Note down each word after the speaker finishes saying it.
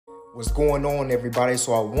What's going on, everybody?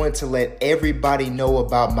 So I want to let everybody know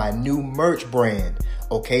about my new merch brand.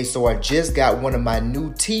 Okay, so I just got one of my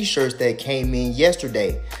new t-shirts that came in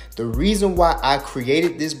yesterday. The reason why I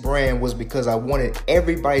created this brand was because I wanted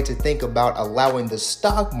everybody to think about allowing the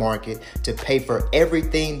stock market to pay for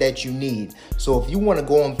everything that you need. So if you want to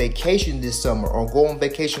go on vacation this summer or go on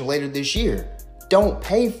vacation later this year, don't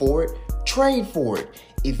pay for it, trade for it.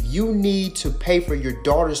 If you need to pay for your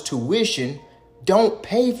daughter's tuition, don't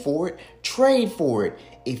pay for it, trade for it.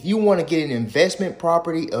 If you want to get an investment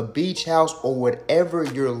property, a beach house, or whatever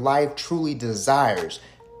your life truly desires,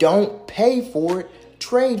 don't pay for it,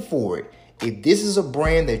 trade for it. If this is a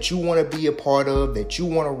brand that you want to be a part of, that you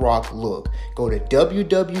want to rock, look, go to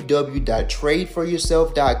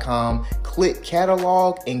www.tradeforyourself.com, click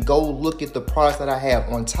catalog, and go look at the products that I have.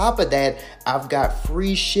 On top of that, I've got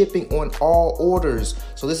free shipping on all orders.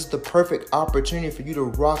 So this is the perfect opportunity for you to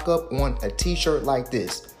rock up on a t-shirt like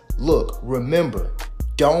this. Look, remember,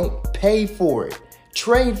 don't pay for it,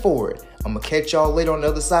 trade for it. I'm going to catch y'all later on the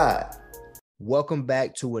other side. Welcome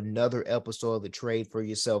back to another episode of the Trade for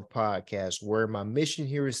Yourself podcast, where my mission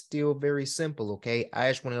here is still very simple, okay?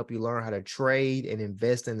 I just want to help you learn how to trade and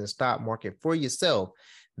invest in the stock market for yourself.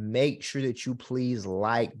 Make sure that you please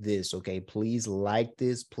like this, okay? Please like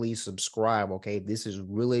this, please subscribe, okay? This is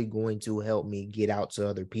really going to help me get out to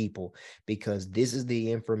other people because this is the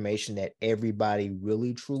information that everybody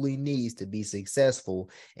really truly needs to be successful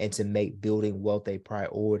and to make building wealth a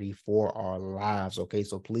priority for our lives, okay?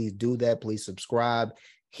 So please do that. Please subscribe.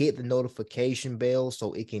 Hit the notification bell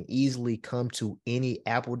so it can easily come to any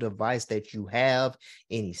Apple device that you have,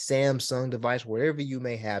 any Samsung device, whatever you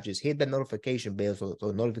may have. Just hit that notification bell so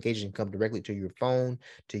the notification come directly to your phone,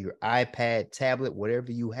 to your iPad, tablet,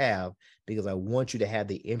 whatever you have, because I want you to have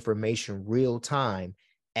the information real time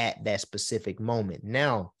at that specific moment.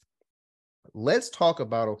 Now, let's talk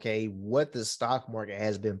about, okay, what the stock market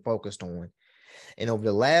has been focused on. And over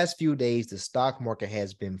the last few days, the stock market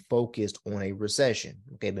has been focused on a recession.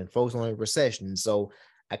 Okay, been focused on a recession. And so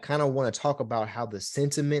I kind of want to talk about how the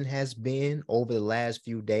sentiment has been over the last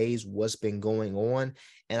few days, what's been going on.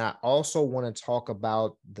 And I also want to talk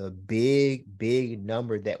about the big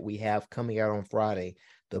number that we have coming out on Friday.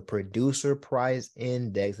 The producer price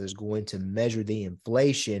index is going to measure the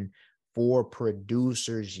inflation for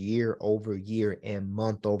producers year over year and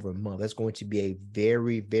month over month. That's going to be a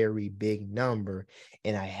very big number.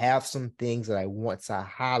 And I have some things that I want to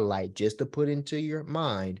highlight just to put into your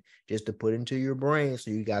mind, just to put into your brain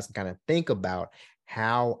so you guys can kind of think about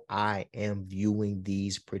how I am viewing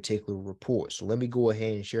these particular reports. So let me go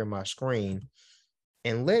ahead and share my screen.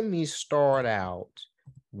 And let me start out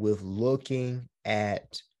with looking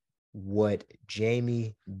at what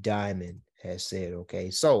Jamie Dimon has said.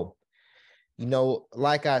 Okay, so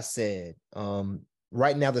like I said,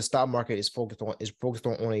 right now the stock market is focused on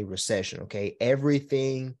a recession. Okay,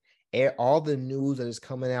 all the news that is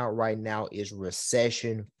coming out right now is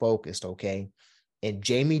recession focused. Okay, and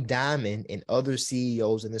Jamie Dimon and other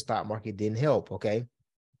CEOs in the stock market didn't help. Okay,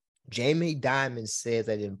 Jamie Dimon says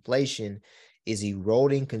that inflation is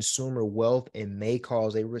eroding consumer wealth and may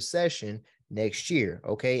cause a recession next year.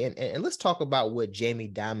 Okay, and let's talk about what Jamie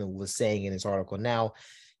Dimon was saying in this article. Now,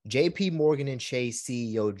 JP Morgan and Chase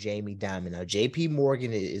CEO Jamie Dimon. Now, JP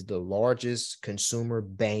Morgan is the largest consumer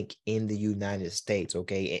bank in the United States,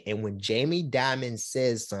 okay? And when Jamie Dimon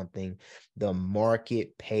says something, the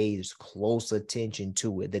market pays close attention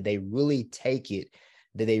to it, that they really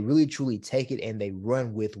truly take it and they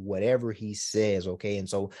run with whatever he says, okay? And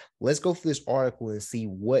so let's go through this article and see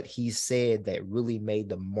what he said that really made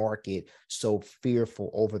the market so fearful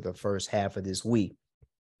over the first half of this week.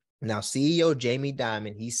 Now, CEO Jamie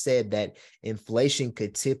Dimon, he said that inflation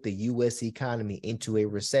could tip the U.S. economy into a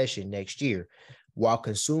recession next year. While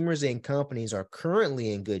consumers and companies are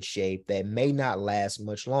currently in good shape, that may not last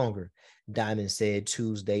much longer, Dimon said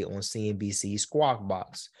Tuesday on CNBC's Squawk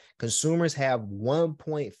Box. Consumers have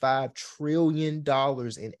 $1.5 trillion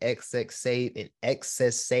in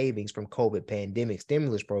excess savings from COVID pandemic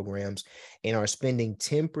stimulus programs and are spending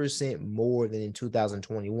 10% more than in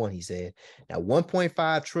 2021, he said. Now,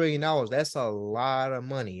 $1.5 trillion, that's a lot of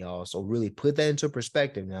money, y'all. So really put that into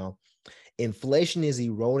perspective now. Inflation is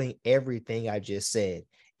eroding everything I just said,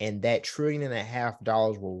 and that $1.5 trillion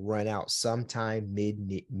will run out sometime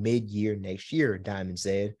mid-year next year, Dimon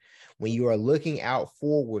said. When you are looking out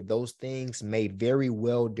forward, those things may very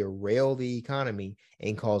well derail the economy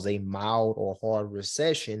and cause a mild or hard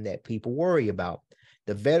recession that people worry about.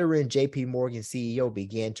 The veteran JP Morgan CEO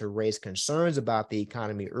began to raise concerns about the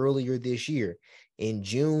economy earlier this year. In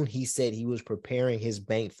June, he said he was preparing his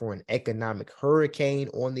bank for an economic hurricane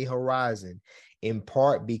on the horizon. in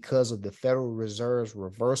part because of the Federal Reserve's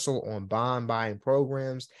reversal on bond buying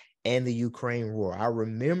programs and the Ukraine war. I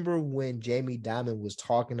remember when Jamie Dimon was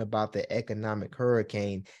talking about the economic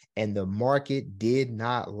hurricane, and the market did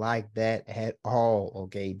not like that at all.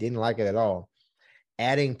 Okay, didn't like it at all.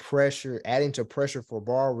 Adding to pressure for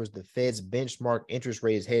borrowers, the Fed's benchmark interest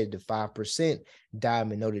rate is headed to 5%.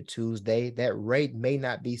 Diamond noted Tuesday that rate may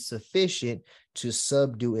not be sufficient to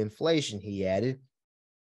subdue inflation, he added,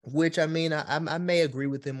 which I mean, I may agree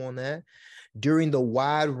with him on that. During the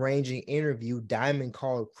wide-ranging interview, Diamond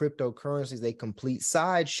called cryptocurrencies a complete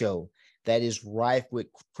sideshow that is rife with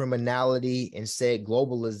criminality, and said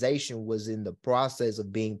globalization was in the process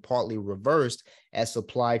of being partly reversed as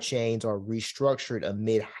supply chains are restructured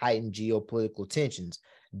amid heightened geopolitical tensions.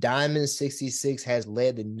 Diamond 66 has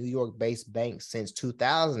led the New York-based bank since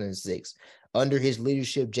 2006. Under his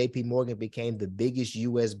leadership, JP Morgan became the biggest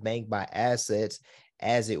U.S. bank by assets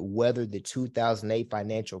as it weathered the 2008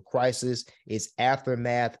 financial crisis, its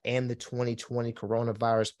aftermath, and the 2020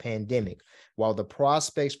 coronavirus pandemic. While the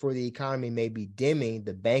prospects for the economy may be dimming,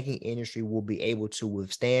 the banking industry will be able to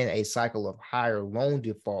withstand a cycle of higher loan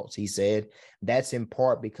defaults, he said. That's in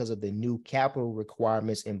part because of the new capital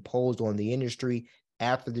requirements imposed on the industry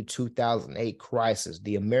after the 2008 crisis.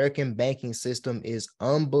 The American banking system is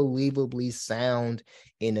unbelievably sound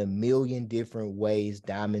in a million different ways,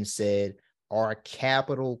 Diamond said. Our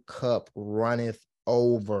capital cup runneth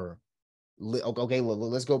over. Okay,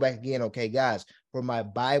 let's go back again. Okay, guys, for my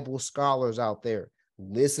Bible scholars out there,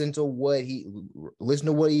 listen to what he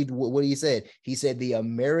said. He said the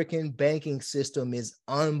American banking system is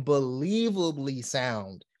unbelievably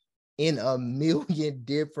sound in a million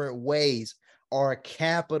different ways. Our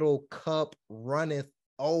capital cup runneth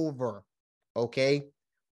over. Okay,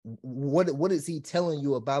 what is he telling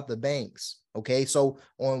you about the banks? Okay, so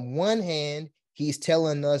on one hand, he's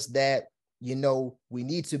telling us that, you know, we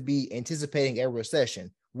need to be anticipating a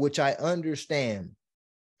recession, which I understand.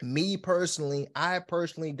 Me personally, I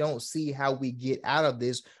personally don't see how we get out of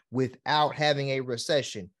this without having a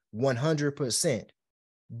recession, 100%.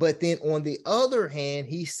 But then on the other hand,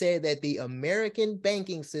 he said that the American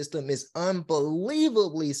banking system is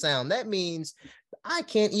unbelievably sound. That means I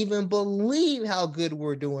can't even believe how good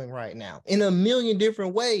we're doing right now in a million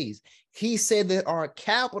different ways. He said that our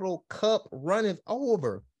capital cup runneth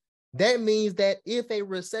over. That means that if a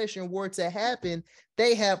recession were to happen,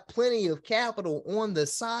 they have plenty of capital on the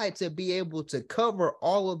side to be able to cover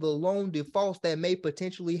all of the loan defaults that may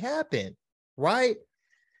potentially happen, right?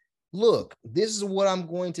 Look, this is what I'm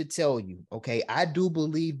going to tell you. Okay, I do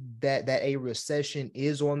believe that a recession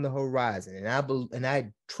is on the horizon, and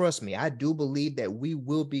I trust me, I do believe that we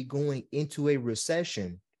will be going into a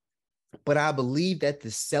recession. But I believe that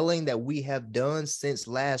the selling that we have done since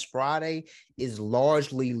last Friday is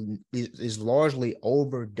largely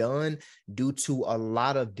overdone due to a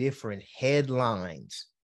lot of different headlines,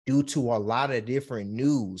 due to a lot of different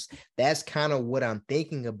news. That's kind of what I'm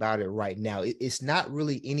thinking about it right now. It's not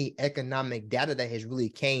really any economic data that has really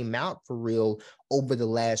came out for real over the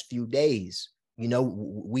last few days. You know,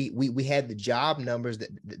 we had the job numbers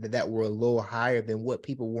that were a little higher than what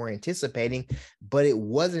people were anticipating, but it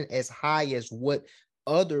wasn't as high as what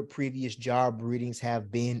other previous job readings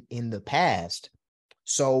have been in the past.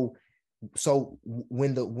 So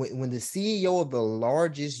when the CEO of the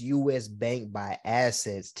largest U.S. bank by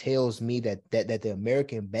assets tells me that the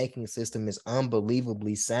American banking system is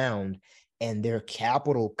unbelievably sound and their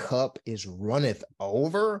capital cup is runneth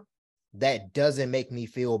over, that doesn't make me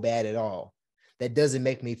feel bad at all. That doesn't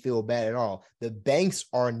make me feel bad at all. The banks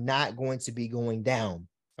are not going to be going down.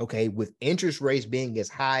 Okay, with interest rates being as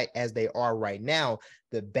high as they are right now,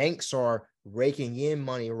 the banks are raking in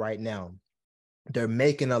money right now. They're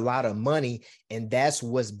making a lot of money, and that's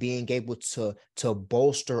what's being able to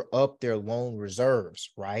bolster up their loan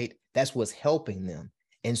reserves, right? That's what's helping them.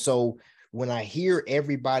 And so when I hear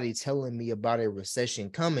everybody telling me about a recession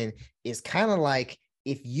coming, it's kind of like,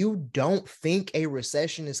 if you don't think a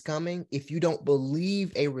recession is coming, if you don't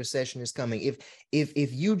believe a recession is coming,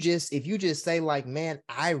 if you just say like, man,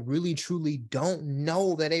 I really truly don't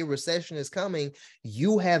know that a recession is coming,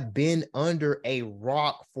 you have been under a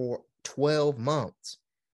rock for 12 months.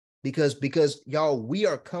 Because y'all, we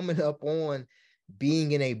are coming up on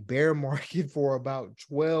being in a bear market for about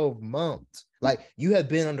 12 months. Like, you have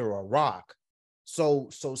been under a rock. So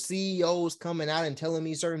CEOs coming out and telling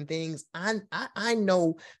me certain things, I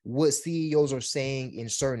know what CEOs are saying in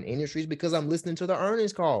certain industries because I'm listening to the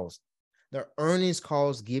earnings calls. The earnings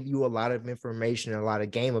calls give you a lot of information and a lot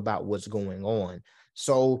of game about what's going on.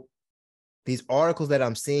 So these articles that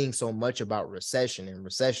I'm seeing so much about recession,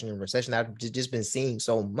 I've just been seeing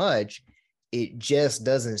so much. It just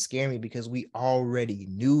doesn't scare me because we already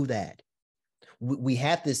knew that. We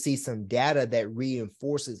have to see some data that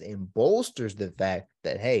reinforces and bolsters the fact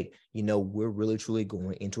that, hey, we're really truly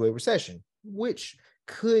going into a recession, which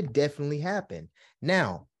could definitely happen.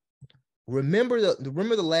 Now, remember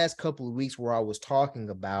the last couple of weeks where I was talking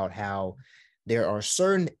about how there are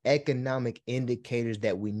certain economic indicators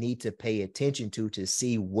that we need to pay attention to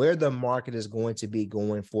see where the market is going to be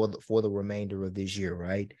going for the remainder of this year,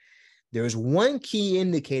 right? There's one key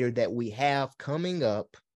indicator that we have coming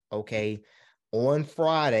up, okay, on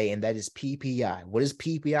Friday, and that is PPI. What does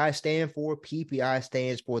PPI stand for? PPI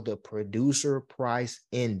stands for the Producer Price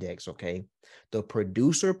Index, okay? The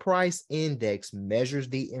Producer Price Index measures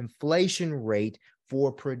the inflation rate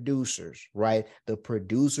for producers, right? The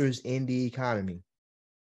producers in the economy.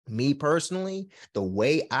 Me personally, the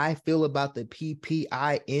way I feel about the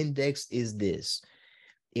PPI index is this.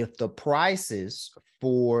 If the prices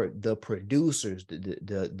for the producers,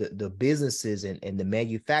 the businesses and the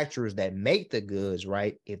manufacturers that make the goods,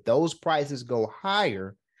 right? If those prices go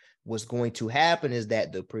higher, what's going to happen is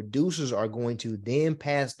that the producers are going to then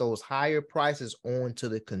pass those higher prices on to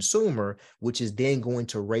the consumer, which is then going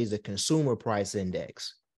to raise the consumer price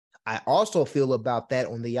index. I also feel about that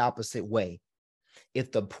on the opposite way.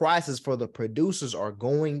 If the prices for the producers are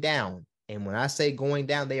going down, and when I say going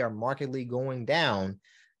down, they are markedly going down,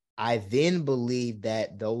 I then believe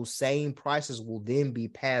that those same prices will then be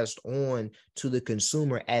passed on to the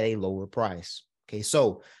consumer at a lower price. Okay,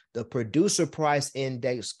 so the producer price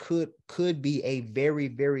index could be a very,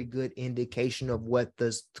 very good indication of what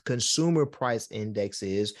the consumer price index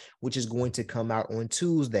is, which is going to come out on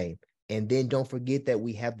Tuesday. And then don't forget that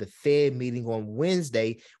we have the Fed meeting on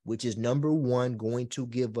Wednesday, which is number one, going to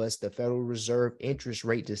give us the Federal Reserve interest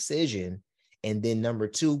rate decision. And then number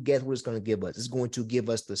two, guess what it's going to give us? It's going to give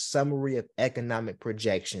us the summary of economic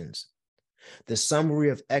projections. The summary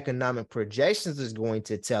of economic projections is going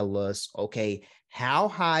to tell us, okay, how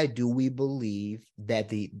high do we believe that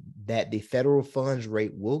the federal funds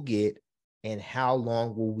rate will get, and how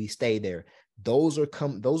long will we stay there? Those are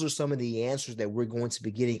some of the answers that we're going to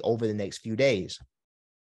be getting over the next few days.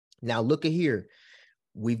 Now, look at here.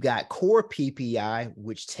 We've got core PPI,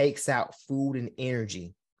 which takes out food and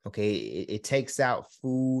energy. Okay, it takes out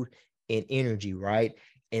food and energy, right?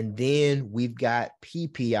 And then we've got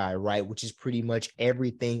PPI, right, which is pretty much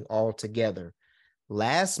everything all together.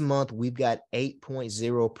 Last month, we've got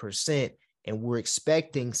 8.0%, and we're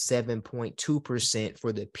expecting 7.2%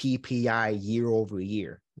 for the PPI year over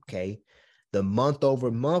year, okay? The month over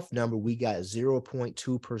month number, we got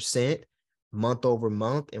 0.2% month over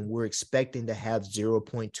month, and we're expecting to have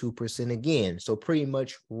 0.2% again. So pretty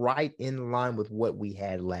much right in line with what we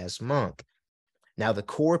had last month. Now, the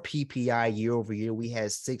core PPI year over year, we had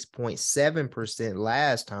 6.7%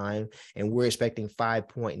 last time, and we're expecting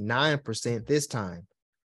 5.9% this time.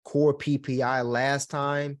 Core PPI last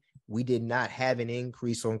time, we did not have an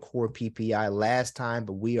increase on core PPI last time,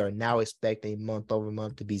 but we are now expecting month over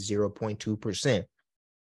month to be 0.2%.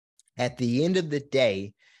 At the end of the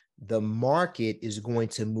day, the market is going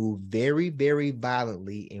to move very, very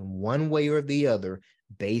violently in one way or the other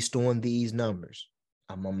based on these numbers.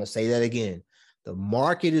 I'm going to say that again. The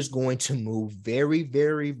market is going to move very,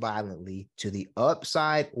 very violently to the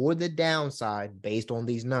upside or the downside based on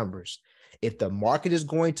these numbers. If the market is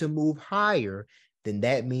going to move higher, then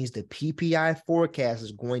that means the PPI forecast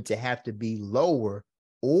is going to have to be lower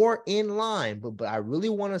or in line, but I really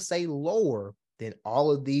want to say lower than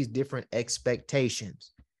all of these different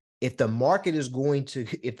expectations. If the market is going to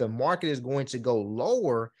go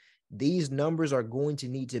lower, these numbers are going to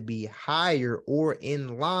need to be higher or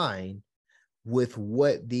in line with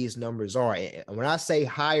what these numbers are. And when I say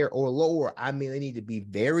higher or lower, I mean they need to be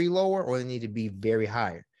very lower or they need to be very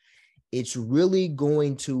higher. It's really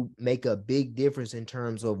going to make a big difference in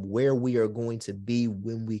terms of where we are going to be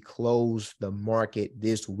when we close the market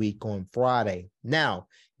this week on Friday. Now,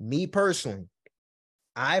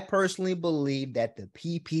 I personally believe that the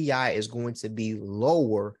PPI is going to be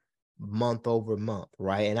lower month over month,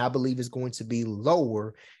 right? And I believe it's going to be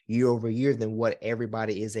lower year over year than what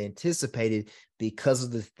everybody is anticipated because of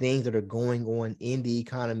the things that are going on in the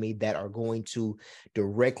economy that are going to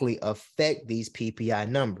directly affect these PPI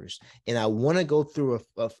numbers. And I want to go through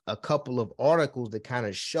a couple of articles that kind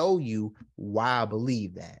of show you why I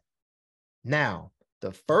believe that. Now,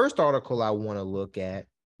 the first article I want to look at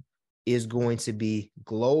is going to be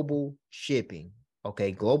global shipping.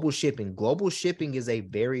 Okay, global shipping. Global shipping is a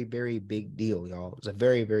very, very big deal, y'all. It's a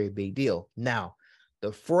very, very big deal. Now,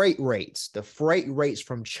 the freight rates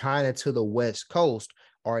from China to the West Coast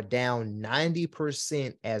are down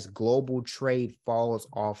 90% as global trade falls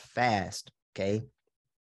off fast. Okay.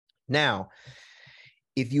 Now,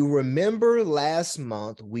 if you remember last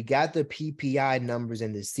month, we got the PPI numbers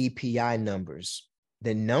and the CPI numbers.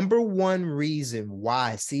 The number one reason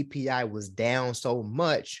why CPI was down so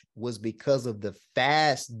much was because of the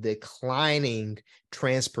fast declining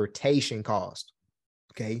transportation cost.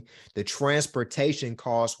 Okay. The transportation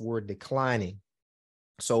costs were declining.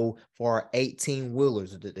 So for our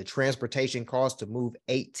 18-wheelers, the transportation costs to move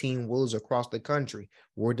 18-wheelers across the country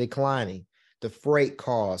were declining. The freight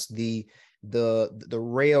costs, the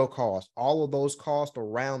rail costs, all of those costs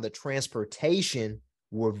around the transportation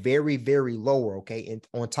were very, very lower. Okay. And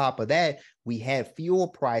on top of that, we had fuel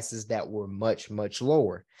prices that were much, much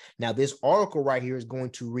lower. Now, this article right here is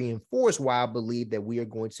going to reinforce why I believe that we are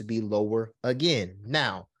going to be lower again.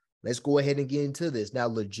 Now, let's go ahead and get into this. Now,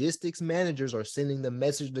 logistics managers are sending the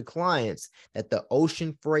message to clients that the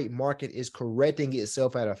ocean freight market is correcting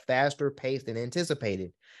itself at a faster pace than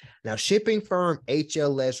anticipated. Now, shipping firm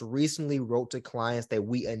HLS recently wrote to clients that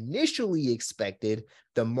we initially expected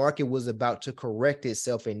the market was about to correct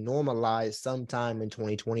itself and normalize sometime in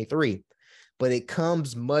 2023. But it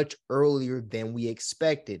comes much earlier than we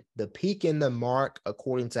expected. The peak in the mark,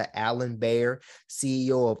 according to Alan Baer,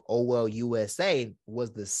 CEO of OL USA,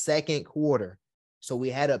 was the second quarter. So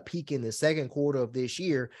we had a peak in the second quarter of this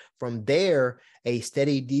year. From there, a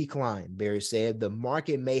steady decline. Baer said the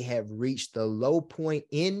market may have reached the low point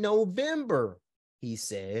in November, he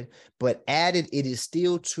said, but added it is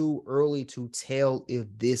still too early to tell if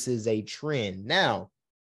this is a trend. Now,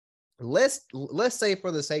 let's say,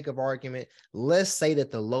 for the sake of argument, let's say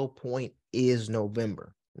that the low point is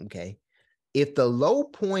November. Okay. If the low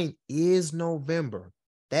point is November,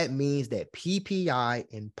 that means that PPI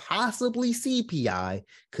and possibly CPI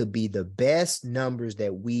could be the best numbers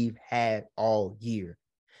that we've had all year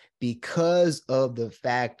because of the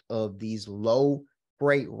fact of these low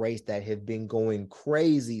freight rates that have been going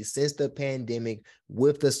crazy since the pandemic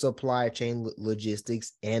with the supply chain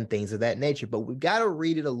logistics and things of that nature. But we've got to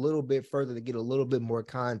read it a little bit further to get a little bit more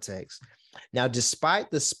context. Now, despite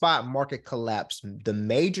the spot market collapse, the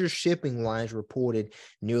major shipping lines reported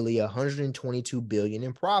nearly $122 billion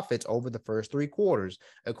in profits over the first three quarters,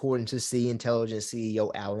 according to Sea Intelligence CEO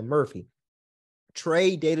Alan Murphy.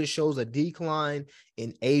 Trade data shows a decline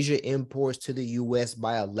in Asia imports to the U.S.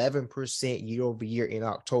 by 11% year over year in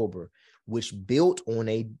October, which built on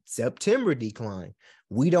a September decline.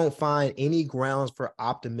 We don't find any grounds for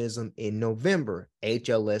optimism in November,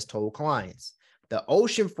 HLS told clients. The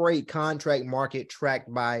ocean freight contract market,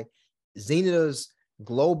 tracked by Zenita's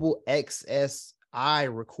Global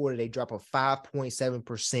XSI, recorded a drop of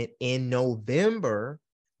 5.7% in November.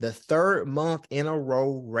 The third month in a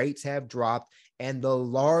row, rates have dropped, and the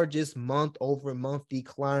largest month-over-month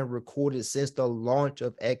decline recorded since the launch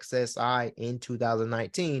of XSI in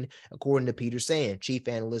 2019, according to Peter Sand, chief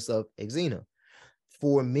analyst of Xena.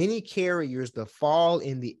 For many carriers, the fall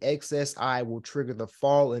in the XSI will trigger the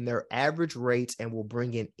fall in their average rates and will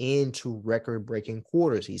bring an end to record-breaking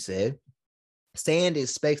quarters, he said. Sand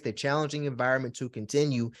expects the challenging environment to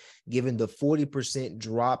continue given the 40%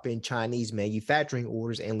 drop in Chinese manufacturing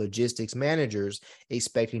orders, and logistics managers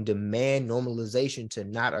expecting demand normalization to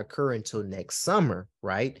not occur until next summer,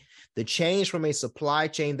 right? The change from a supply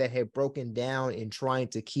chain that had broken down in trying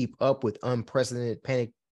to keep up with unprecedented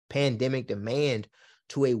pandemic demand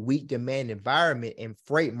to a weak demand environment and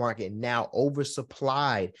freight market now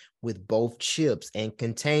oversupplied with both chips and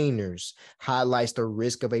containers highlights the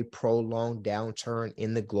risk of a prolonged downturn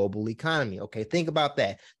in the global economy. Okay, think about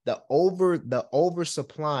that. The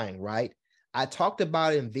oversupplying, right? I talked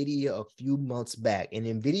about NVIDIA a few months back, and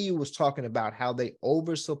NVIDIA was talking about how they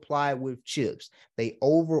oversupply with chips. They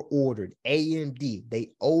overordered AMD.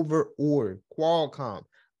 They overordered Qualcomm.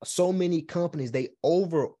 So many companies, they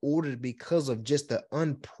over-ordered because of just the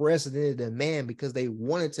unprecedented demand, because they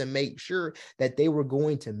wanted to make sure that they were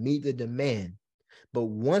going to meet the demand. But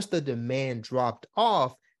once the demand dropped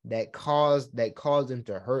off, that caused them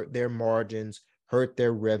to hurt their margins, hurt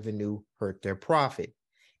their revenue, hurt their profit.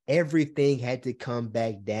 Everything had to come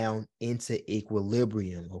back down into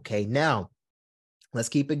equilibrium. Okay, now let's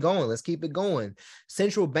keep it going. Let's keep it going.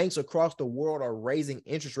 Central banks across the world are raising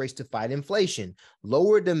interest rates to fight inflation.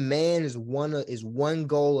 Lower demand is one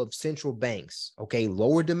goal of central banks. Okay,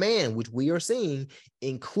 lower demand, which we are seeing,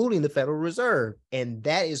 including the Federal Reserve, and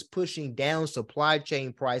that is pushing down supply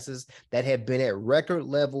chain prices that have been at record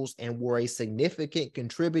levels and were a significant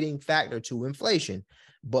contributing factor to inflation.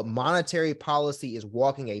 But monetary policy is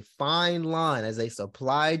walking a fine line as a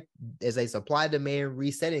supply demand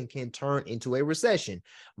resetting can turn into a recession.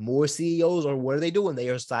 More CEOs are, what are they doing? They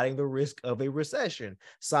are citing the risk of a recession,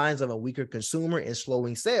 signs of a weaker consumer and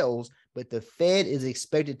slowing sales, but the Fed is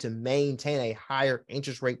expected to maintain a higher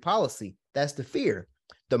interest rate policy. That's the fear.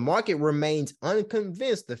 The market remains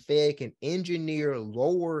unconvinced the Fed can engineer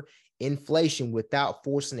lower inflation without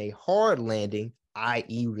forcing a hard landing,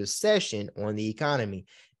 i.e., recession, on the economy.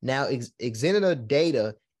 Now, Exenita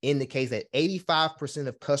data indicates that 85%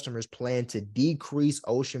 of customers plan to decrease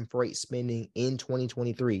ocean freight spending in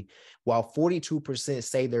 2023, while 42%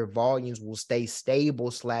 say their volumes will stay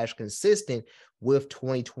stable/consistent with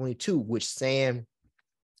 2022, which Sam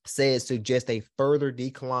says suggests a further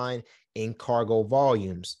decline in cargo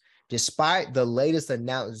volumes. Despite the latest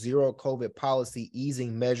announced zero COVID policy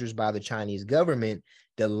easing measures by the Chinese government,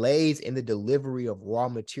 delays in the delivery of raw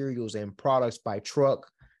materials and products by truck,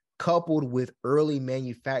 coupled with early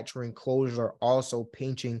manufacturing closures, are also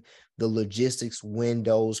pinching the logistics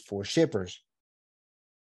windows for shippers.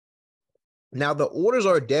 Now, the orders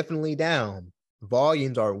are definitely down.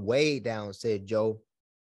 Volumes are way down, said Joe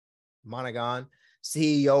Monaghan,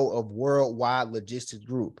 CEO of Worldwide Logistics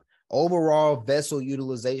Group. Overall, vessel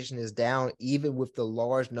utilization is down, even with the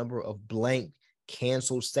large number of blank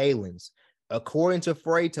canceled sailings. According to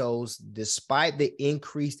Freightos, despite the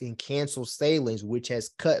increase in canceled sailings, which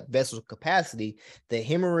has cut vessel capacity, the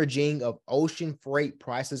hemorrhaging of ocean freight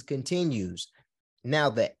prices continues. Now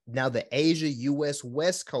the Asia-US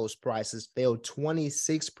West Coast prices fell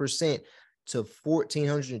 26% to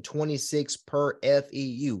 1,426 per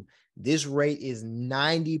FEU. This rate is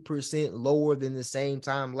 90% lower than the same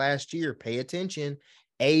time last year. Pay attention.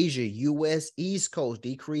 Asia, US East Coast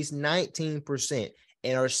decreased 19%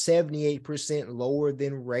 and are 78% lower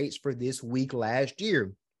than rates for this week last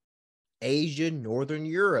year. Asia, Northern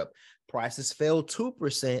Europe, prices fell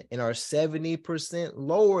 2% and are 70%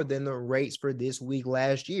 lower than the rates for this week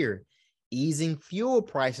last year. Easing fuel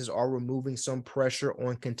prices are removing some pressure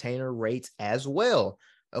on container rates as well.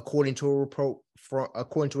 According to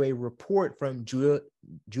a report from Judah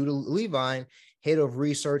Levine, head of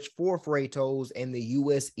research for Freightos, and the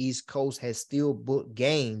U.S. East Coast has still booked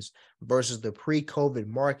gains versus the pre-COVID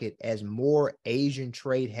market as more Asian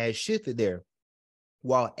trade has shifted there.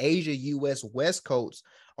 While Asia-U.S. West Coasts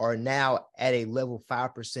are now at a level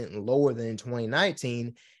 5% lower than in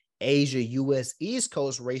 2019, Asia-U.S. East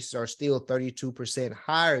Coast rates are still 32%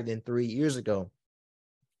 higher than 3 years ago.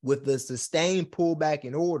 With the sustained pullback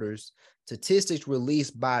in orders, statistics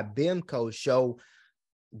released by BIMCO show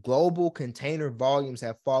global container volumes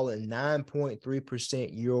have fallen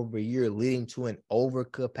 9.3% year over year, leading to an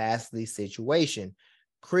overcapacity situation.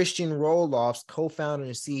 Christian Roloffs, co-founder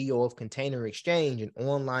and CEO of Container Exchange, an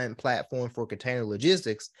online platform for container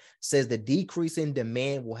logistics, says the decrease in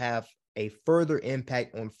demand will have a further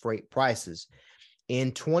impact on freight prices.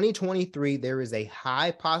 In 2023, there is a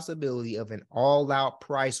high possibility of an all-out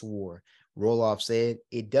price war, Roloff said.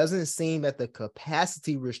 It doesn't seem that the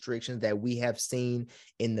capacity restrictions that we have seen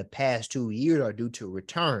in the past 2 years are due to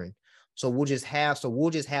return. So we'll just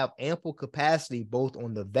have ample capacity both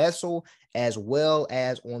on the vessel as well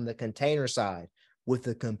as on the container side. With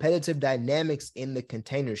the competitive dynamics in the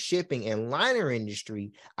container shipping and liner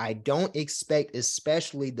industry, I don't expect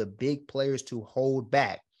especially the big players to hold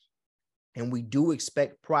back. And we do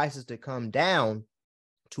expect prices to come down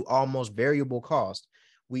to almost variable cost.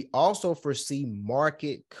 We also foresee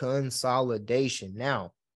market consolidation.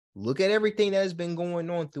 Now, look at everything that has been going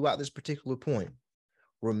on throughout this particular point.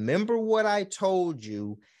 Remember what I told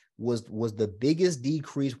you was the biggest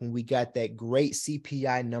decrease when we got that great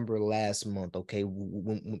CPI number last month, okay?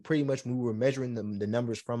 When pretty much we were measuring the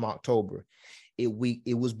numbers from October. It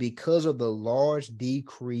was because of the large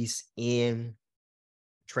decrease in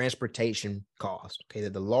transportation costs, okay?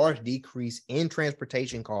 The large decrease in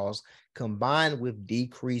transportation costs combined with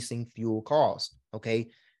decreasing fuel costs,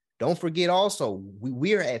 okay? Don't forget also,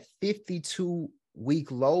 we are at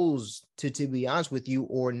 52-week lows, to be honest with you,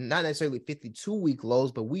 or not necessarily 52-week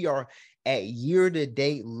lows, but we are at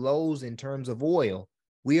year-to-date lows in terms of oil.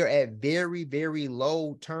 We are at very, very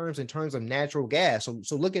low terms in terms of natural gas.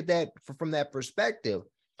 So look at that from that perspective.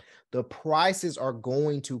 The prices are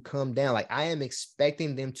going to come down. Like, I am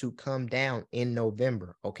expecting them to come down in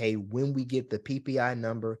November, okay, when we get the PPI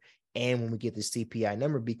number and when we get the CPI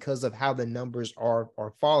number, because of how the numbers are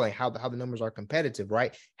falling, how the numbers are competitive,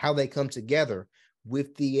 right? How they come together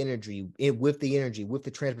with the energy, with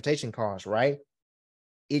the transportation costs, right?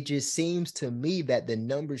 It just seems to me that the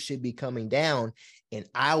numbers should be coming down, and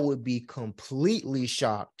I would be completely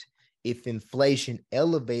shocked if inflation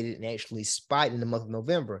elevated and actually spiked in the month of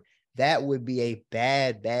November. That would be a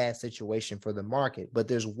bad situation for the market. But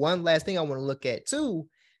there's one last thing I want to look at too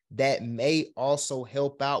that may also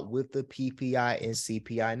help out with the PPI and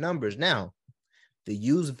CPI numbers. Now, The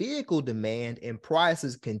used vehicle demand and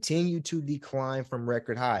prices continue to decline from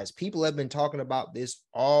record highs. People have been talking about this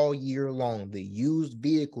all year long, the used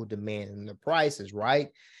vehicle demand and the prices, right?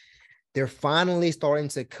 They're finally starting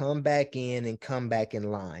to come back in and come back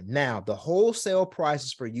in line. Now, the wholesale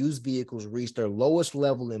prices for used vehicles reached their lowest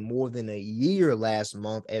level in more than a year last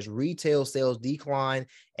month as retail sales declined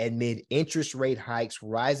amid interest rate hikes,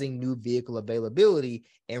 rising new vehicle availability,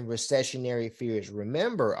 and recessionary fears.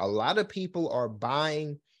 Remember, a lot of people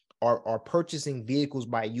are purchasing vehicles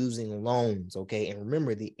by using loans, okay? And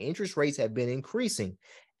remember, the interest rates have been increasing.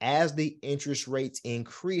 As the interest rates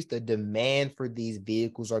increase, the demand for these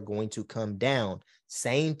vehicles are going to come down.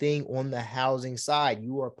 Same thing on the housing side.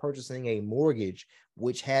 You are purchasing a mortgage,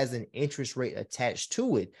 which has an interest rate attached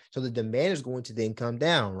to it. So the demand is going to then come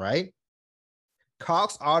down, right?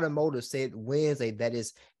 Cox Automotive said Wednesday that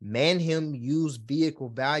its Manheim Used Vehicle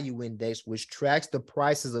Value Index, which tracks the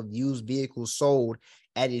prices of used vehicles sold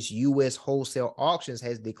at its U.S. wholesale auctions,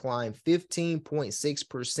 has declined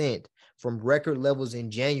 15.6% from record levels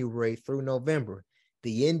in January through November.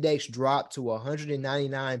 The index dropped to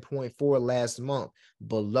 199.4 last month,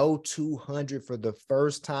 below 200 for the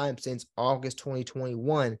first time since August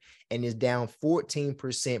 2021, and is down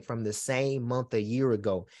 14% from the same month a year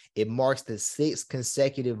ago. It marks the 6th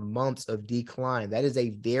consecutive months of decline. That is a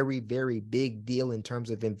very, very big deal in terms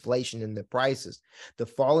of inflation in the prices. The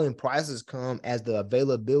fall in prices come as the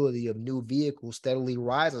availability of new vehicles steadily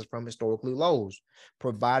rises from historically lows,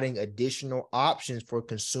 providing additional options for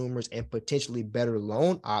consumers and potentially better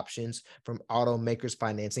loan options from automakers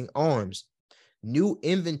financing arms. New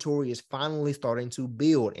inventory is finally starting to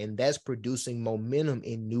build, and that's producing momentum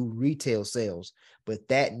in new retail sales. But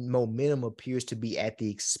that momentum appears to be at the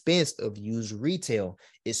expense of used retail,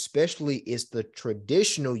 especially it's the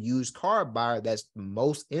traditional used car buyer that's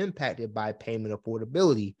most impacted by payment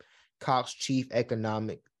affordability. Cox chief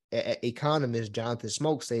economist Jonathan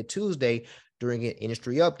Smoke said Tuesday during an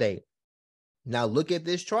industry update. Now look at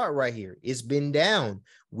this chart right here. It's been down.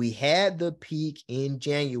 We had the peak in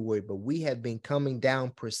January, but we have been coming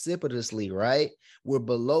down precipitously, right? We're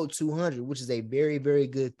below 200, which is a very, very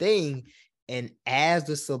good thing. And as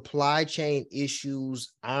the supply chain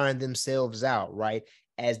issues iron themselves out, right?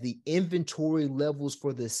 As the inventory levels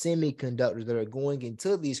for the semiconductors that are going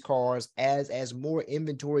into these cars, as more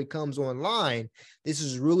inventory comes online, this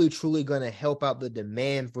is really truly going to help out the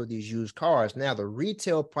demand for these used cars. Now, the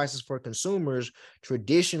retail prices for consumers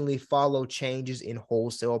traditionally follow changes in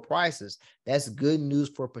wholesale prices. That's good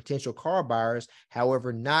news for potential car buyers.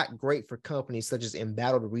 However, not great for companies such as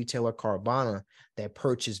embattled retailer Carvana that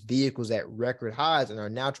purchase vehicles at record highs and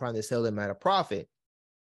are now trying to sell them at a profit.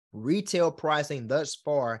 Retail pricing thus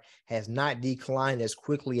far has not declined as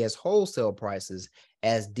quickly as wholesale prices,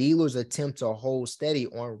 as dealers attempt to hold steady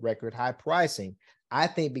on record high pricing. I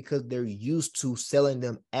think because they're used to selling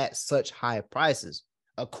them at such high prices.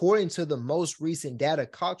 According to the most recent data,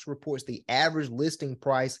 Cox reports the average listing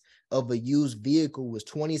price of a used vehicle was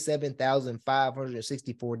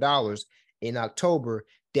 $27,564 in October,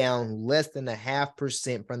 down less than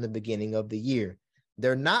 0.5% from the beginning of the year.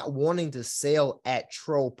 They're not wanting to sell at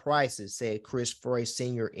troll prices, said Chris Frey,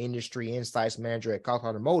 senior industry insights manager at Cox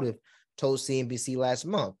Automotive, told CNBC last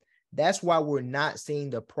month. That's why we're not seeing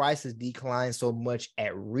the prices decline so much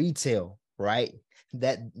at retail, right?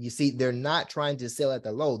 That you see, they're not trying to sell at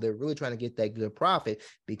the low. They're really trying to get that good profit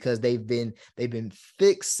because they've been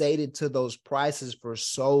fixated to those prices for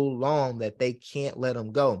so long that they can't let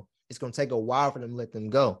them go. It's going to take a while for them to let them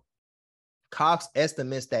go. Cox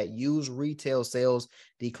estimates that used retail sales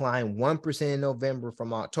declined 1% in November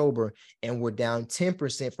from October and were down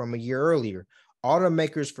 10% from a year earlier.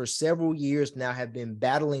 Automakers for several years now have been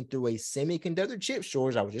battling through a semiconductor chip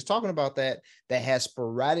shortage. I was just talking about that has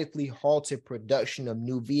sporadically halted production of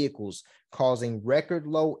new vehicles, causing record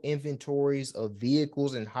low inventories of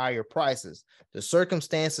vehicles and higher prices. The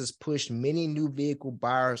circumstances pushed many new vehicle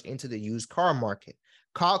buyers into the used car market.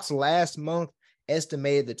 Cox last month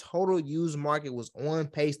estimated the total used market was on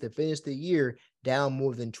pace to finish the year down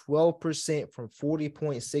more than 12% from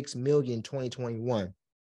 40.6 million in 2021.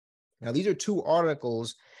 Now, these are two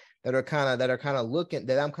articles that I'm kind of looking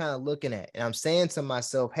at, and I'm saying to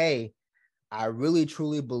myself, hey, I really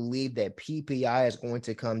truly believe that PPI is going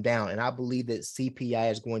to come down, and I believe that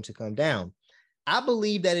CPI is going to come down. I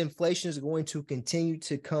believe that inflation is going to continue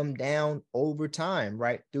to come down over time,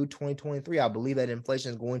 right? Through 2023, I believe that inflation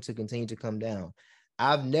is going to continue to come down.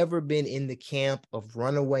 I've never been in the camp of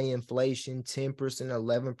runaway inflation, 10%,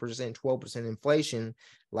 11%, 12% inflation,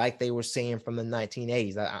 like they were saying from the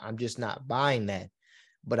 1980s. I'm just not buying that.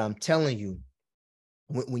 But I'm telling you,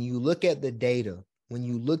 when you look at the data, when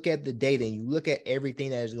you look at the data and you look at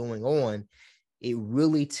everything that is going on, it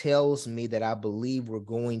really tells me that I believe we're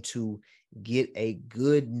going to get a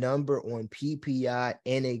good number on PPI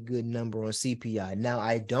and a good number on CPI. Now,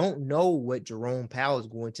 I don't know what Jerome Powell is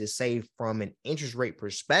going to say from an interest rate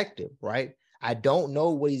perspective, right? I don't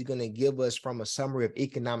know what he's going to give us from a summary of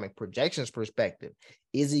economic projections perspective.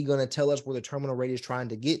 Is he going to tell us where the terminal rate is trying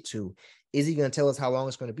to get to? Is he going to tell us how long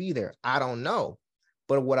it's going to be there? I don't know.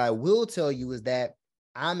 But what I will tell you is that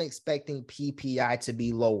I'm expecting PPI to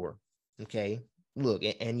be lower. Okay. Look,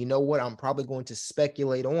 and you know what? I'm probably going to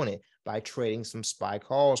speculate on it by trading some SPY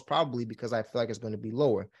calls, probably because I feel like it's going to be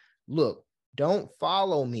lower. Look, don't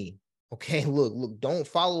follow me. Okay. Look, don't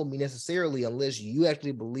follow me necessarily unless you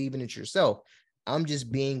actually believe in it yourself. I'm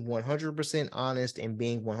just being 100% honest and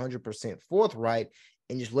being 100% forthright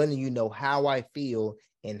and just letting you know how I feel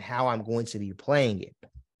and how I'm going to be playing it.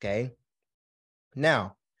 Okay.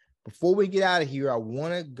 Now, before we get out of here, I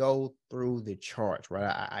want to go through the charts,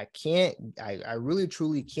 right? I really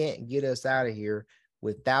truly can't get us out of here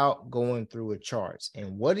without going through a charts.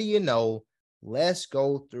 And what do you know? Let's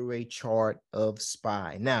go through a chart of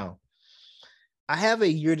SPY. Now, I have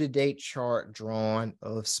a year-to-date chart drawn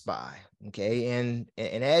of SPY. Okay. And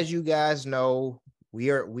as you guys know,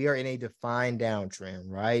 we are in a defined downtrend,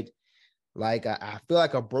 right? Like I feel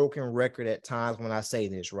like a broken record at times when I say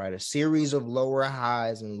this, right? A series of lower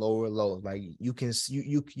highs and lower lows. Like you can see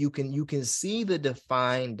the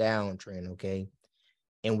defined downtrend, okay?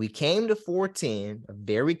 And we came to 410, a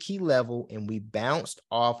very key level, and we bounced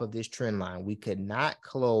off of this trend line. We could not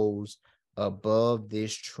close above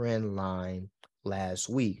this trend line last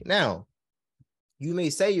week. Now, you may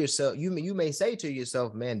say to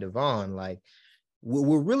yourself, man, Devon, like,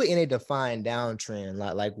 we're really in a defined downtrend.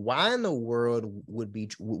 Like why in the world would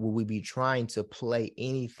we be trying to play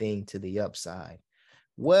anything to the upside?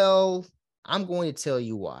 Well, I'm going to tell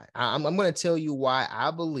you why. I'm going to tell you why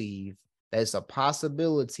I believe that it's a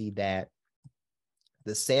possibility that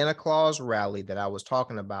the Santa Claus rally that I was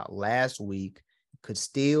talking about last week could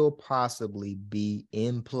still possibly be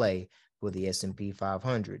in play for the S&P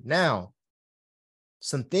 500. Now,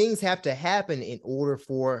 some things have to happen in order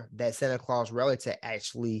for that Santa Claus rally to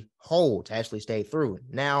actually hold, to actually stay through.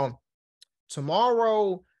 Now,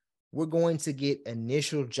 tomorrow, we're going to get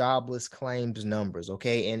initial jobless claims numbers,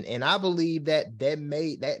 okay? And I believe that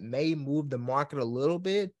may move the market a little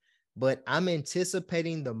bit, but I'm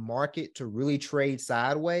anticipating the market to really trade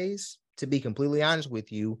sideways, to be completely honest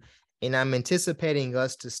with you, and I'm anticipating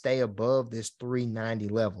us to stay above this 390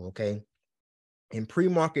 level, okay? In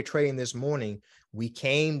pre-market trading this morning, we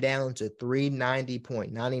came down to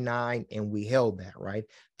 390.99 and we held that, right?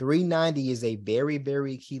 390 is a very,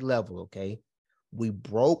 very key level, okay? We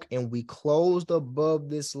broke and we closed above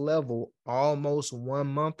this level almost 1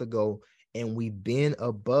 month ago, and we've been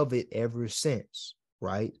above it ever since,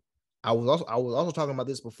 right? I was also talking about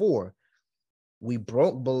this before. We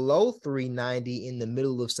broke below 390 in the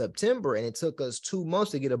middle of September, and it took us 2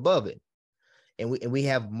 months to get above it. And we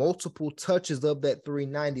have multiple touches of that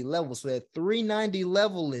 390 level. So that 390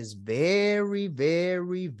 level is very,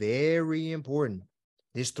 very, very important.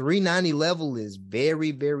 This 390 level is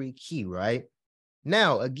very, very key, right?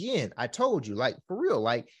 Now, again, I told you, like, for real,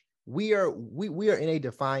 like we are in a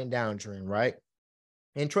defined downtrend, right?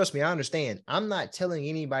 And trust me, I understand. I'm not telling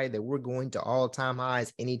anybody that we're going to all-time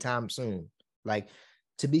highs anytime soon. Like,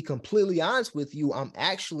 to be completely honest with you, I'm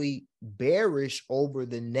actually bearish over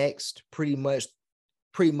the next pretty much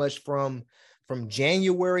from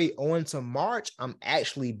January on to March. I'm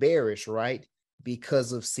actually bearish, right?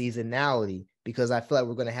 Because of seasonality, because I feel like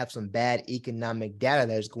we're going to have some bad economic data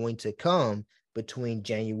that is going to come between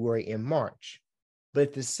January and March. But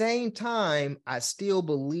at the same time, I still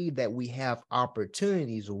believe that we have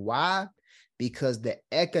opportunities. Why? Because the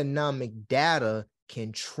economic data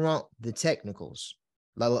can trump the technicals.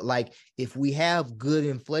 Like if we have good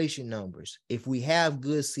inflation numbers, if we have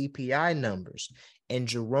good CPI numbers, and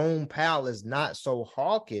Jerome Powell is not so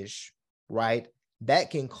hawkish, right,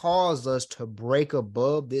 that can cause us to break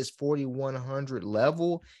above this 4,100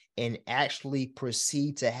 level and actually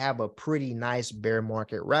proceed to have a pretty nice bear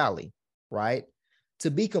market rally, right?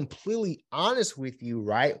 To be completely honest with you,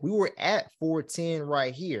 right, we were at 410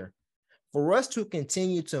 right here. For us to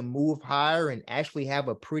continue to move higher and actually have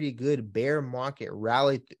a pretty good bear market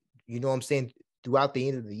rally, you know what I'm saying, throughout the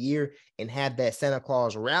end of the year and have that Santa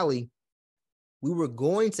Claus rally, we were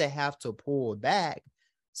going to have to pull back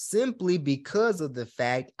simply because of the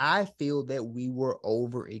fact I feel that we were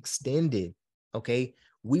overextended, okay?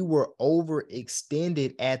 We were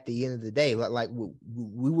overextended at the end of the day. Like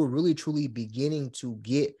we were really, truly beginning to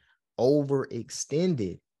get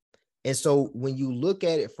overextended. And so when you look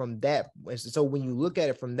at it from that,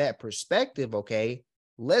 perspective, okay,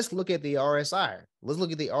 let's look at the RSI. Let's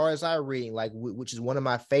look at the RSI reading, like which is one of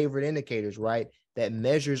my favorite indicators, right? That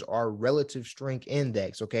measures our relative strength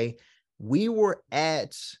index. Okay, we were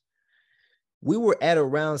at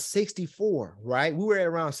around 64, right? We were at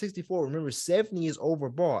around 64. Remember, 70 is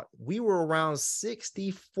overbought. We were around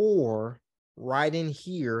 64 right in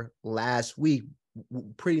here last week,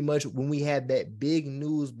 pretty much when we had that big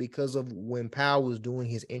news because of when Powell was doing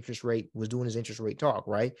his interest rate talk,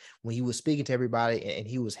 right? When he was speaking to everybody and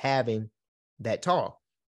he was having that talk.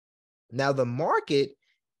 Now the market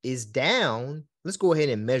is down. Let's go ahead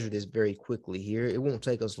and measure this very quickly here. It won't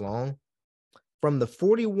take us long. From the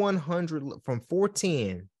 4,100, from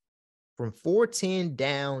 410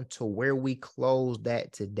 down to where we closed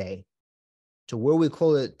at today. To where we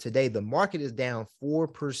closed it today, the market is down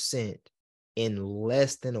 4% in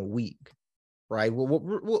less than a week, right?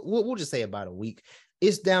 We'll just say about a week.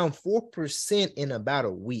 It's down 4% in about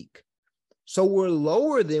a week. So we're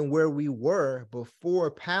lower than where we were before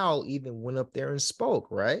Powell even went up there and spoke,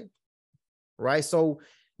 right? Right. So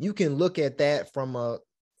you can look at that from a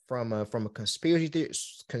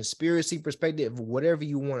conspiracy perspective, whatever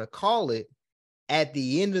you want to call it. At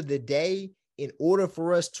the end of the day, in order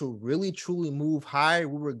for us to really truly move higher,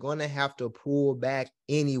 we were going to have to pull back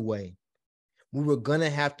anyway.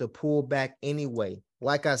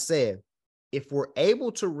 Like I said, if we're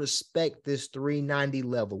able to respect this 390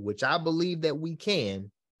 level, which I believe that we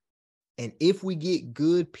can, and if we get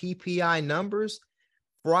good PPI numbers,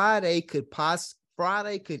 Friday could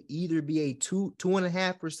either be a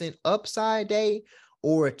 2.5% upside day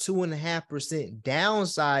or a 2.5%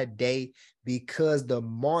 downside day, because the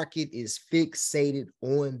market is fixated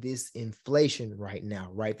on this inflation right now,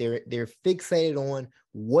 right? They're fixated on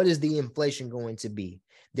what is the inflation going to be.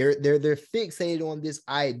 They're fixated on this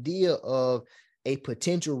idea of a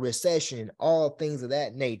potential recession, all things of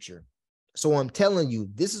that nature. So I'm telling you,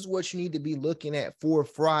 this is what you need to be looking at for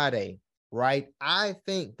Friday, right? I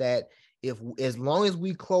think that as long as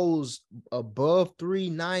we close above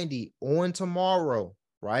 390 on tomorrow,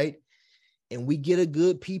 right, and we get a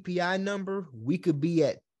good PPI number, we could be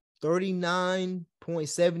at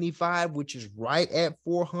 39.75, which is right at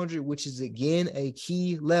 400, which is again a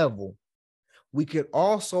key level. We could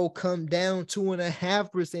also come down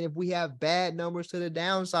 2.5% if we have bad numbers to the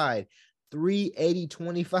downside,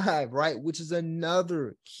 380.25, right, which is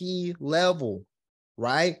another key level,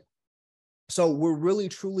 right? So we're really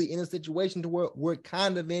truly in a situation to where we're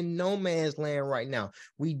kind of in no man's land right now.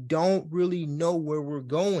 We don't really know where we're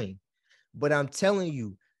going. But I'm telling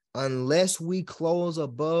you, unless we close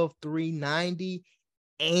above 390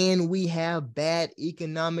 and we have bad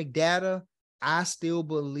economic data, I still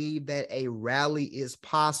believe that a rally is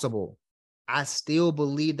possible. I still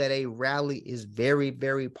believe that a rally is very,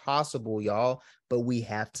 very possible, y'all. But we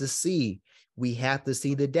have to see. We have to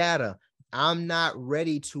see the data. I'm not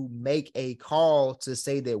ready to make a call to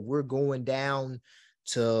say that we're going down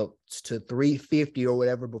to 350 or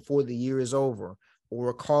whatever before the year is over, or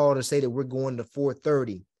a call to say that we're going to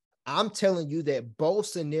 430. I'm telling you that both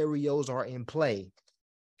scenarios are in play.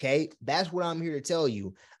 Okay, that's what I'm here to tell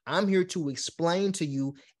you. I'm here to explain to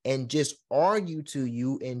you and just argue to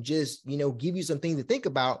you and just, give you some things to think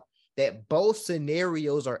about, that both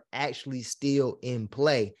scenarios are actually still in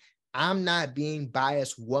play. I'm not being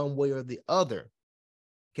biased one way or the other.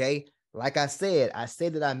 Okay, like I said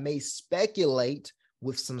that I may speculate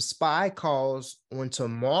with some SPY calls on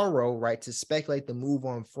tomorrow, right, to speculate the move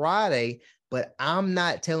on Friday, but I'm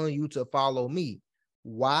not telling you to follow me.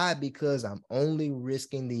 Why? Because I'm only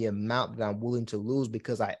risking the amount that I'm willing to lose,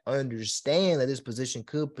 because I understand that this position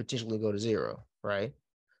could potentially go to zero, right?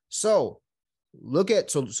 So like I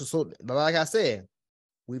said,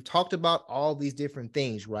 we've talked about all these different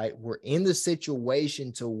things, right? We're in the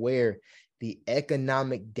situation to where the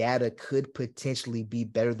economic data could potentially be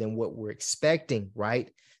better than what we're expecting, right?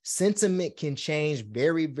 Sentiment can change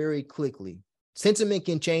very, very quickly.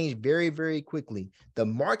 The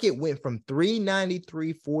market went from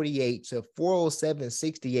 393.48 to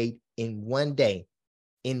 407.68 in one day.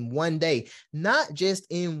 Not just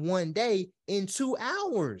in one day, in 2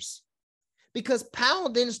 hours. Because Powell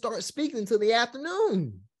didn't start speaking until the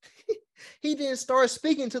afternoon. He didn't start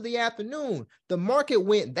speaking until the afternoon. The market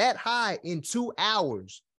went that high in 2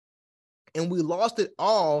 hours, and we lost it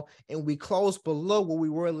all, and we closed below where we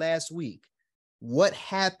were last week. What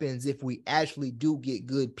happens if we actually do get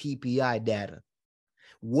good PPI data?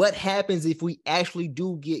 What happens if we actually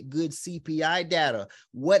do get good CPI data?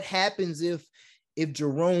 What happens if if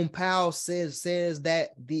Jerome Powell says that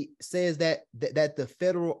the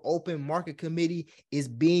Federal Open Market Committee is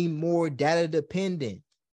being more data dependent,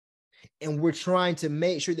 and we're trying to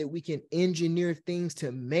make sure that we can engineer things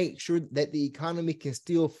to make sure that the economy can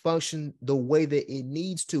still function the way that it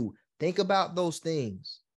needs to. Think about those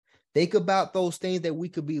things. Think about those things that we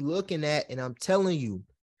could be looking at. And I'm telling you,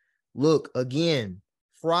 look, again,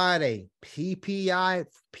 Friday, PPI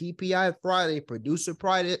Friday, Producer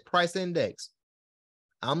Price Index.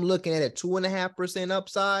 I'm looking at a 2.5%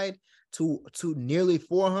 upside to nearly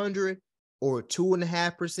 400, or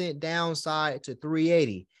 2.5% downside to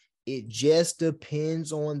 380. It just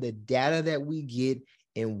depends on the data that we get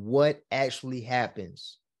and what actually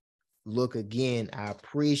happens. Look, again, I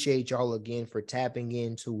appreciate y'all again for tapping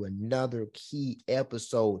into another key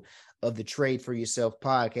episode of the Trade for Yourself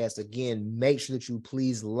podcast. Again, make sure that you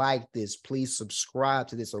please like this. Please subscribe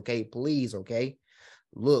to this, okay? Please, okay?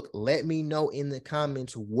 Look, let me know in the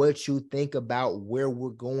comments what you think about where we're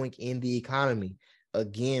going in the economy.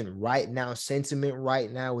 Again, right now, sentiment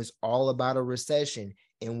right now is all about a recession,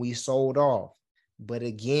 and we sold off. But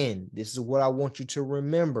again, this is what I want you to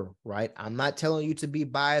remember, right? I'm not telling you to be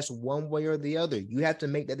biased one way or the other. You have to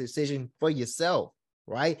make that decision for yourself,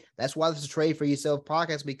 right? That's why this is Trade for Yourself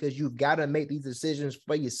podcast, because you've got to make these decisions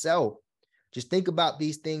for yourself. Just think about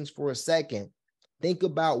these things for a second. Think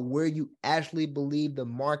about where you actually believe the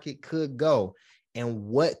market could go and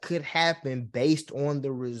what could happen based on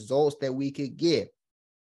the results that we could get.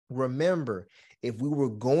 Remember, if we were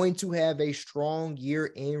going to have a strong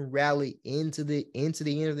year-end rally into the end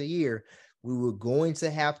of the year, we were going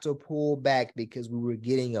to have to pull back because we were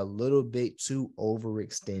getting a little bit too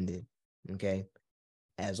overextended. Okay.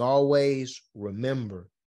 As always, remember,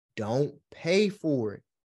 don't pay for it.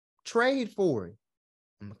 Trade for it.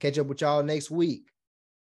 I'm going to catch up with y'all next week.